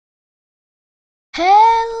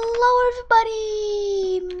Hello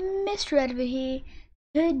everybody, Mr.Edvil here.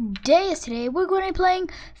 Today we're going to be playing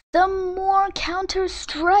some more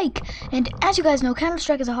Counter-Strike. And as you guys know,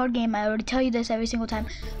 Counter-Strike is a hard game. I already tell you this every single time.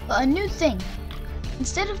 But a new thing,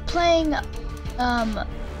 instead of playing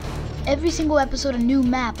every single episode a new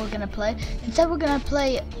map we're going to play, instead we're going to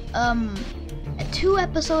play 2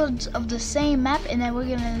 episodes of the same map, and then we're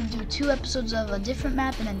going to do 2 episodes of a different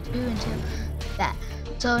map, and then 2 and 2 that.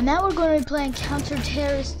 So now we're going to be playing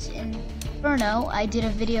Counter-Terrorists in Inferno. I did a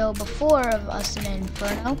video before of us in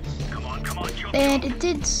Inferno, and it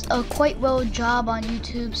did a quite well job on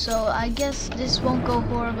YouTube, so I guess this won't go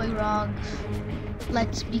horribly wrong.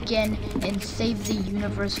 Let's begin and save the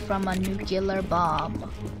universe from a nuclear bomb.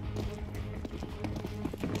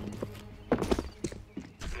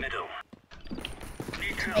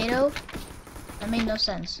 Tomato? That made no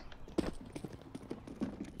sense.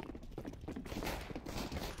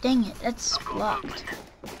 Dang it, that's blocked.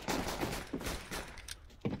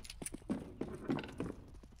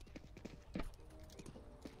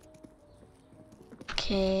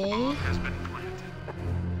 Okay.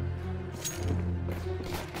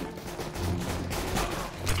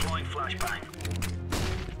 Deploying flashbang.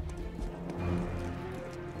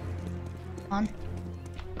 On.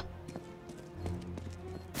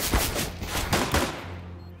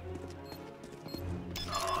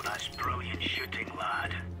 Oh, that's brilliant shooting,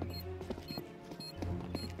 lad.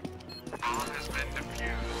 Bomb has been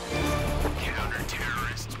defused.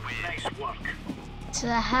 Counter-terrorists win. Nice work.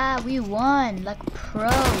 Aha, we won like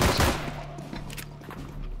pros.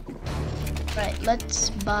 Right, let's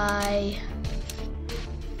buy.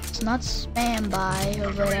 It's not spam buy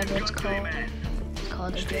or whatever it's called. It's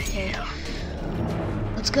called a JK.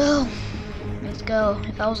 Let's go. Let's go.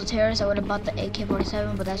 If I was a terrorist, I would have bought the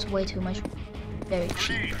AK-47, but that's way too much. Very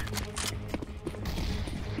cheap.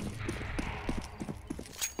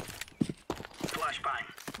 Flashbang.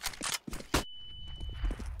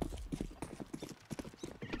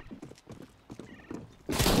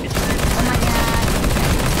 Oh my god.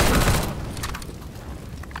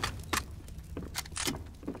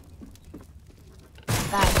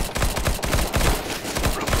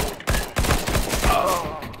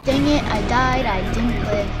 Dang it, I died, I didn't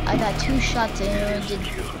live. I got 2 shots and it only did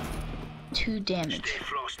 2 damage.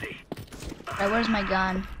 Alright, where's my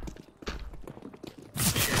gun?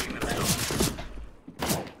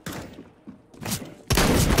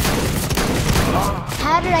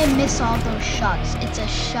 How did I miss all those shots? It's a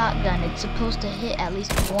shotgun. It's supposed to hit at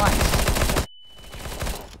least once.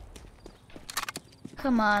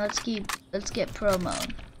 Come on, let's get pro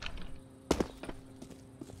mode.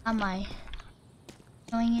 Am I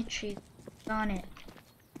killing a tree? On it.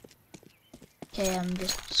 Okay, I'm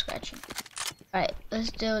just scratching. Alright,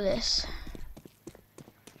 let's do this.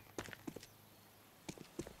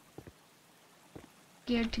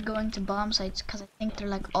 Scared to go into bomb sites because I think they're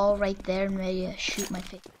like all right there and ready to shoot my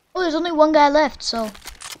face. Oh, there's only one guy left, so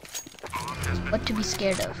what to be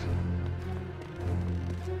scared of?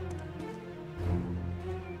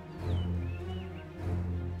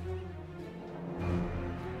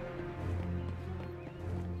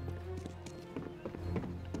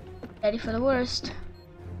 Ready for the worst.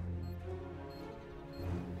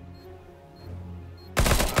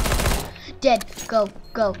 Dead. Go,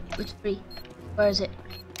 go. It's free. Where is it?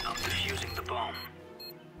 I'm defusing the bomb.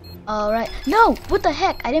 Alright. No! What the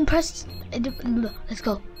heck? I didn't press. Let's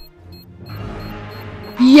go.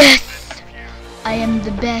 Yes! I am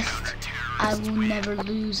the best. I will never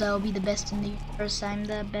lose. I will be the best in the universe. I'm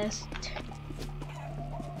the best.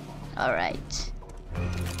 Alright.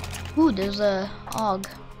 Ooh, there's a AUG.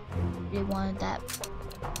 Really wanted that.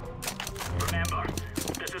 Remember,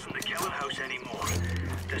 this isn't the killing house anymore.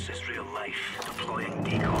 This is real life. Deploying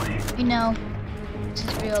decoy. We know. This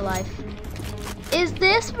is real life. Is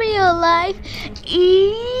this real life? Yeah!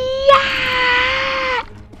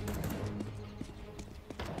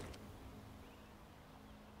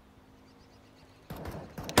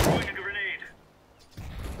 Throwing a grenade.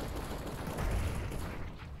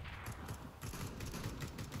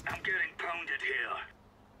 I'm getting pounded here.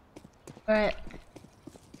 Alright.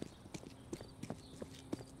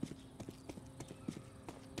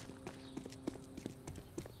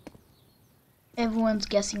 Everyone's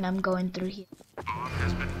guessing I'm going through here. Bomb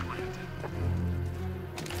has been planted.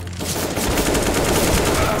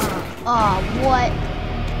 Oh, what?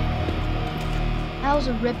 That was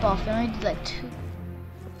a ripoff. I only did like 2.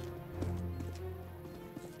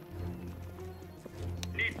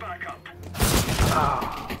 Need backup.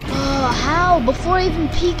 Oh, how? Before I even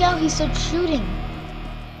peek out, he started shooting.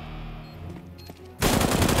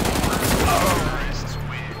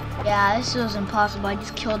 Yeah, this was impossible. I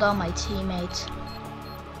just killed all my teammates.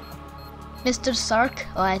 Mr. Sark?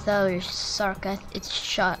 Oh, I thought it was Sark. It's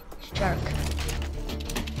Shark.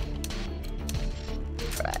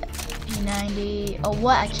 Right. P90. Oh,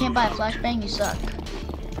 what? I can't buy a flashbang? You suck.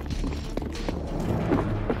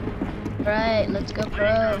 Right, let's go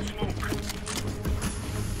pro.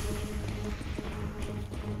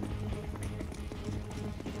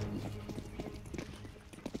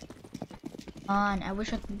 On. I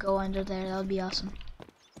wish I could go under there. That would be awesome.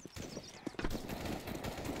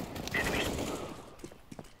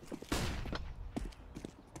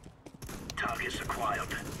 Targets acquired.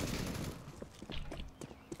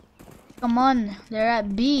 Come on, they're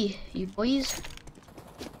at B, you boys.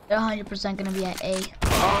 They're 100% gonna be at A.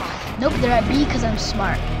 Nope, they're at B because I'm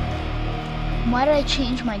smart. Why did I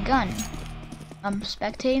change my gun? I'm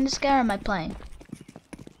spectating this guy or am I playing?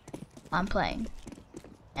 I'm playing.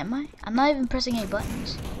 Am I? I'm not even pressing any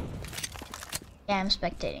buttons. Yeah, I'm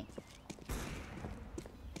spectating.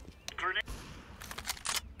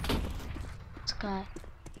 This guy.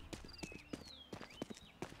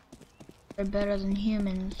 They're better than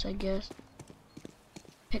humans, I guess.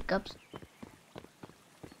 Pickups.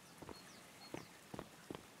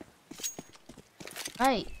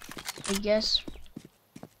 Right, I guess.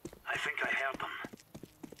 I think I heard them.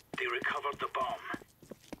 They recovered the bomb.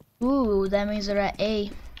 Ooh, that means they're at A.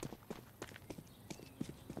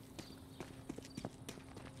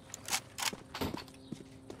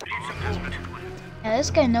 Yeah,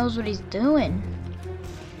 this guy knows what he's doing.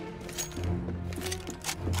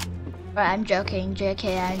 Alright, I'm joking,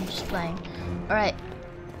 JK, I'm just playing. Alright.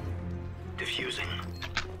 Diffusing.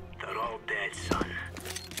 They're all dead, son.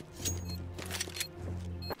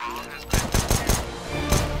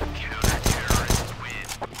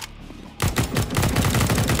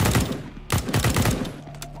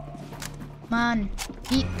 Come on,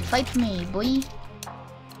 fight for me, boy.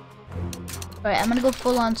 Alright, I'm gonna go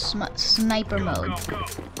full on sniper mode.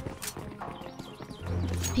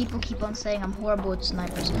 People keep on saying I'm horrible with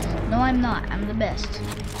snipers. No, I'm not. I'm the best.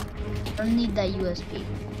 I don't need that USB.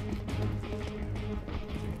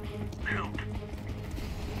 Help.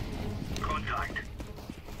 Contact.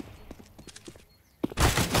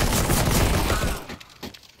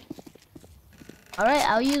 Alright,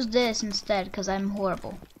 I'll use this instead because I'm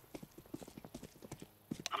horrible.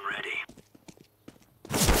 I'm ready.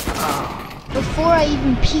 Before I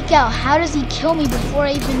even peek out, how does he kill me before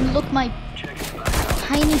I even look my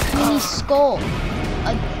tiny creamy skull?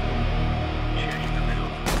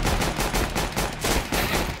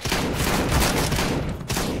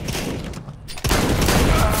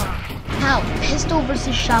 How? Pistol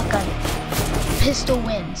versus shotgun. Pistol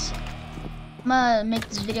wins. I'm gonna make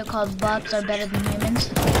this video called Bots Are Better Than Humans.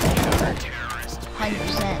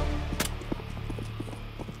 100%.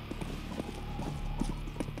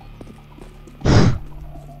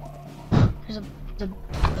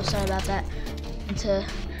 Oh, sorry about that. And to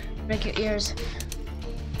break your ears,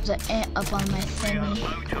 there's an ant up on my thingy.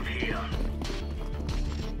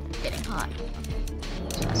 Getting hot.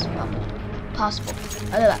 As fast as possible.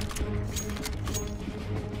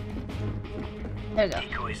 There we go.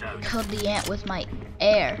 Killed the ant with my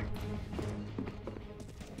air.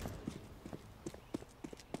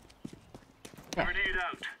 Okay.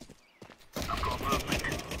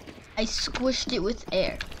 I squished it with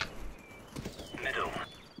air. Middle.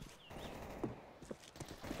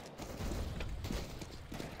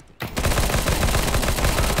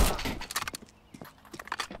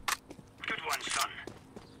 Good one, son.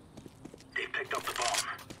 They picked up the bomb.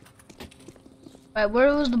 Right,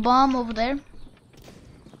 where was the bomb over there?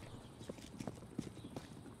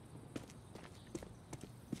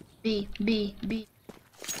 B.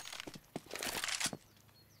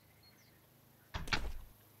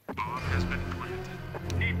 Bomb has been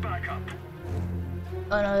planted. Need backup.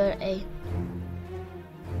 Oh no, they're A.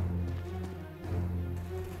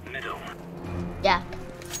 Middle. Yeah,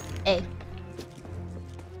 A. Or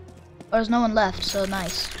there's no one left, so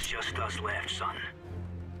nice. It's just us left, son.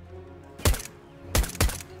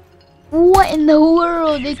 What in the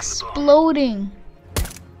world? Exploding.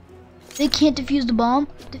 They can't defuse the bomb?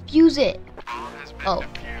 Defuse it. Oh.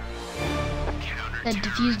 They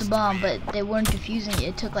defused the bomb, but they weren't defusing it.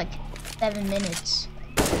 It took like 7 minutes.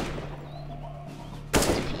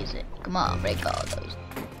 Defuse it. Come on, break all those.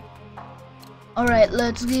 Alright,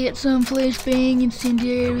 let's get some flashbang,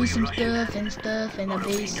 incendiary, some stuff, and a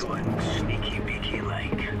base. Sneaky beaky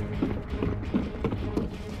like.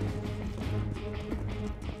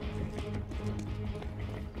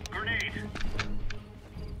 Grenade.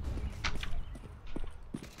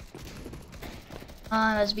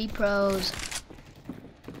 Let's be pros.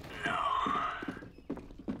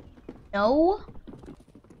 No?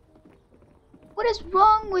 What is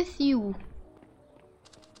wrong with you?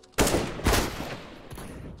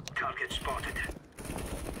 Target spotted.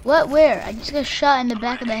 What? Where? I just got shot in the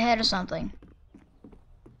back of the head or something.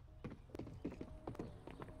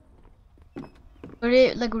 Or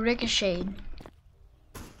it like ricocheted.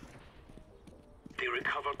 They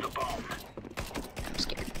recovered the bomb. I'm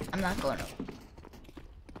scared. I'm not going over.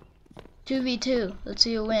 2v2. Let's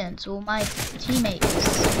see who wins. Well, my teammate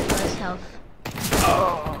is less health.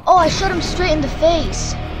 Oh, I shot him straight in the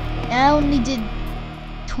face. And I only did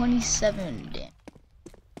 27 damage.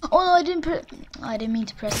 Oh no, I didn't mean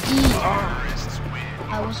to press E.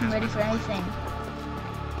 I wasn't ready for anything.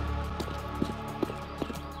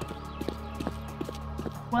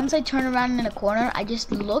 Once I turn around in a corner, I just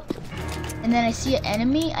look, and then I see an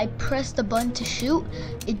enemy. I press the button to shoot.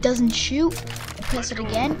 It doesn't shoot. I press it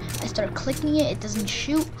again. I start clicking it. It doesn't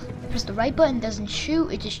shoot. I press the right button. Doesn't shoot.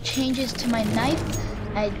 It just changes to my knife.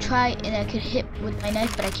 I try and I could hit with my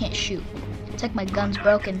knife, but I can't shoot. It's like my gun's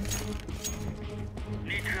broken.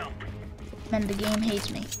 Need help. Man, the game hates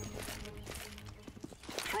me.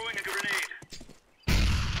 Throwing a grenade.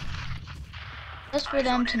 Just for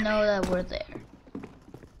them to know that we're there.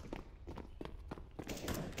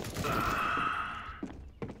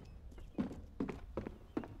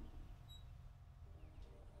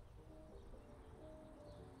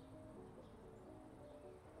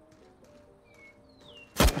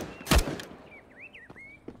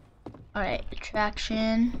 Alright,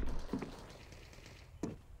 attraction.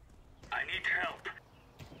 I need help.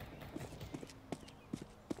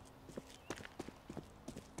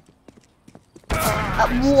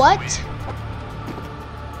 What?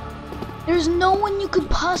 There's no one you could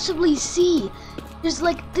possibly see. There's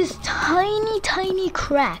like this tiny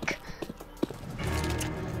crack.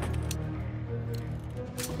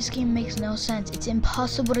 This game makes no sense. It's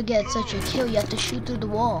impossible to get such a kill. You have to shoot through the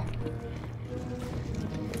wall.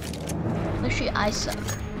 Actually, I suck.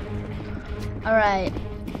 Alright.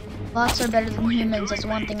 Bots are better than humans. That's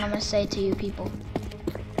one thing I'm gonna say to you people.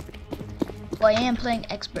 Well, I am playing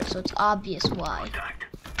expert, so it's obvious why.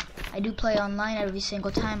 I do play online every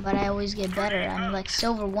single time, but I always get better. I'm like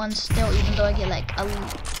silver 1 still, even though I get like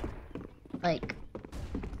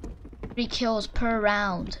 3 kills per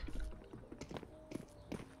round.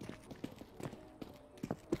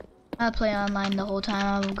 I play online the whole time.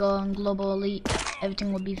 I will go on global elite.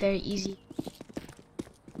 Everything will be very easy.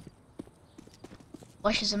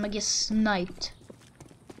 Watch this, I'm gonna get sniped.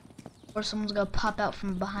 Or someone's gonna pop out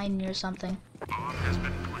from behind me or something.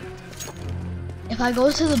 If I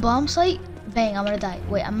go to the bomb site, bang, I'm gonna die.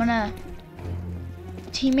 Wait, I'm gonna...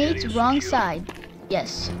 Teammates, wrong side.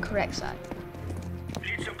 Yes, correct side.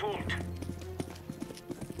 Need support.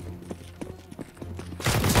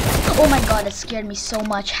 Oh my god, it scared me so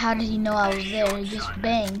much. How did he know I was there? He just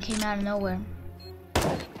bang, came out of nowhere.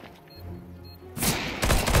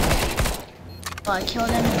 Oh, I killed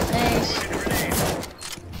him in the face.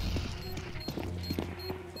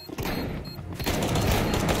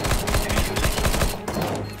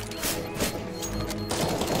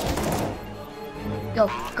 Go,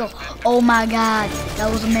 go. Oh my god, that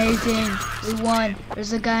was amazing. We won.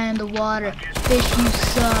 There's a guy in the water. Fish, you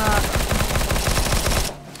suck.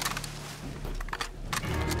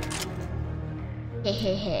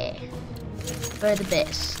 Hehehe. We're the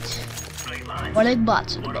best. Or like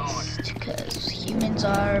bots are the best, because humans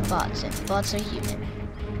are bots and bots are human.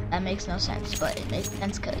 That makes no sense, but it makes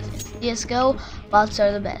sense because in CS:GO, bots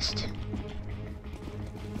are the best.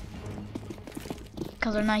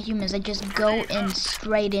 Because they're not humans, they just go in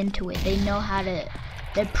straight into it. They know how to,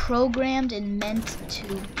 they're programmed and meant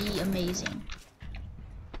to be amazing.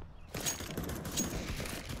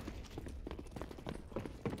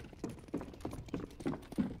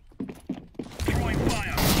 Throwing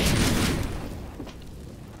fire.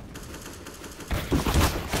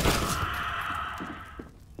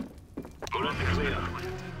 We're in the clear.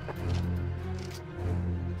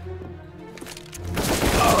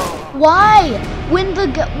 Why?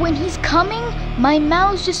 When he's coming, my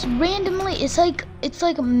mouse just randomly, it's like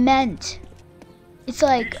meant. It's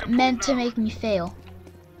like meant to make me fail.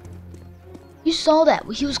 You saw that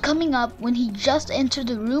when he was coming up, when he just entered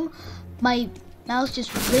the room, my mouse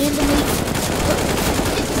just randomly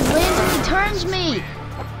turns me,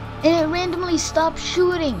 and it randomly stops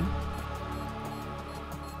shooting.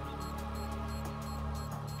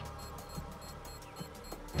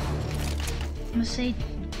 I'm gonna say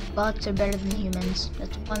bots are better than humans.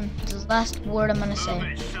 That's the last word I'm gonna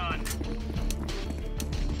say.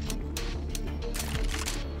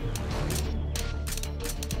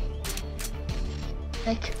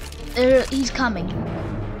 Like, he's coming.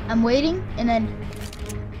 I'm waiting, and then,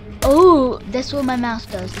 oh, that's what my mouse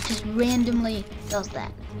does. It just randomly does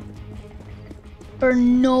that. For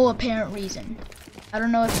no apparent reason. I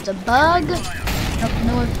don't know if it's a bug. I don't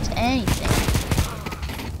know if it's anything.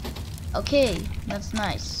 Okay, that's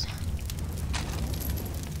nice.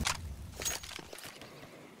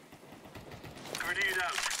 Grenade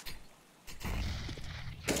out.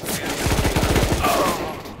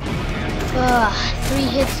 3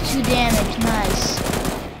 hits, 2 damage. Nice.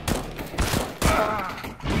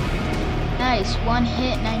 Nice. 1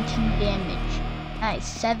 hit, 19 damage. Nice.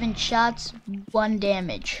 7 shots, 1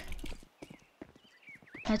 damage.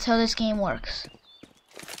 That's how this game works.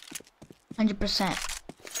 100%.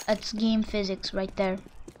 That's game physics right there.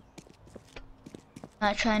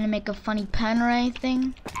 Not trying to make a funny pun or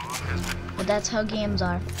anything, but that's how games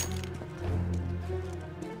are.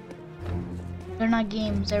 They're not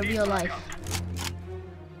games, they're real life.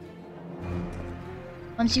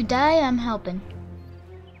 Once you die, I'm helping.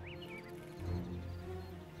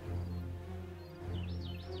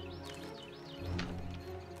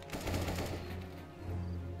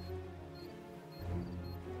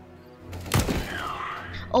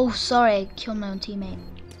 Oh, sorry, I killed my own teammate.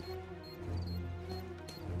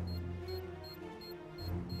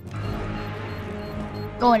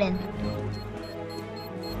 Going in.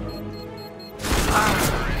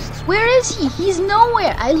 Where is he? He's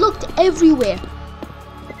nowhere. I looked everywhere.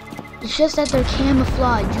 It's just that they're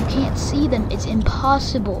camouflaged. You can't see them. It's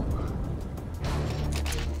impossible.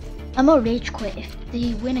 I'm gonna rage quit. If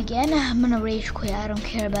they win again, I'm gonna rage quit. I don't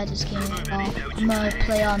care about this game at all. I'm gonna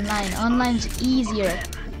play online. Online's easier.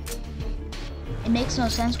 It makes no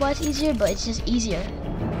sense why it's easier, but it's just easier.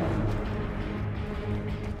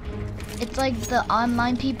 It's like the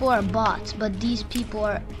online people are bots, but these people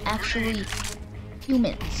are actually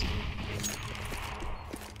humans.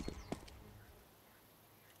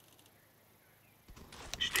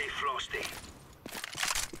 Stay frosty.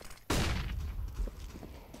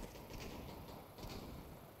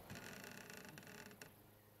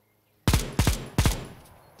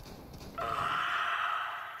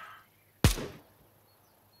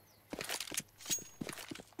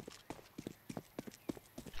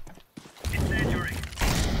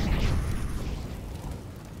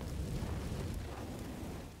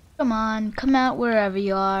 Come on, come out wherever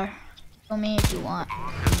you are. Kill me if you want.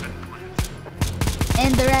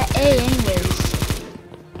 And they're at A anyways.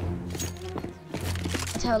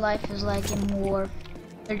 That's how life is like in war.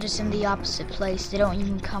 They're just in the opposite place. They don't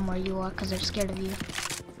even come where you are because they're scared of you.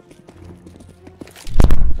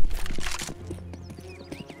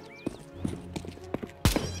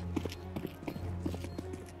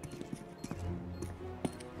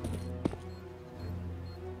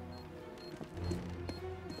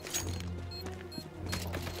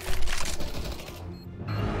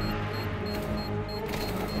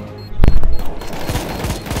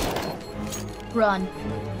 Run.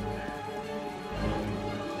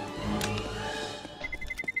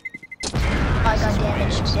 I got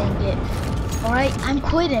damaged, dang it. Alright, I'm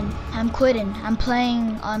quitting. I'm quitting. I'm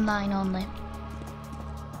playing online only.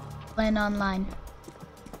 Playing online.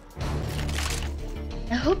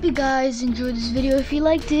 I hope you guys enjoyed this video. If you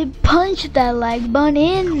liked it, punch that like button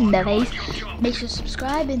in the face. Make sure to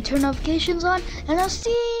subscribe and turn notifications on. And I'll see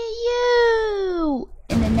you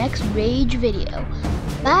in the next Rage video.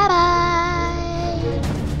 Bye bye.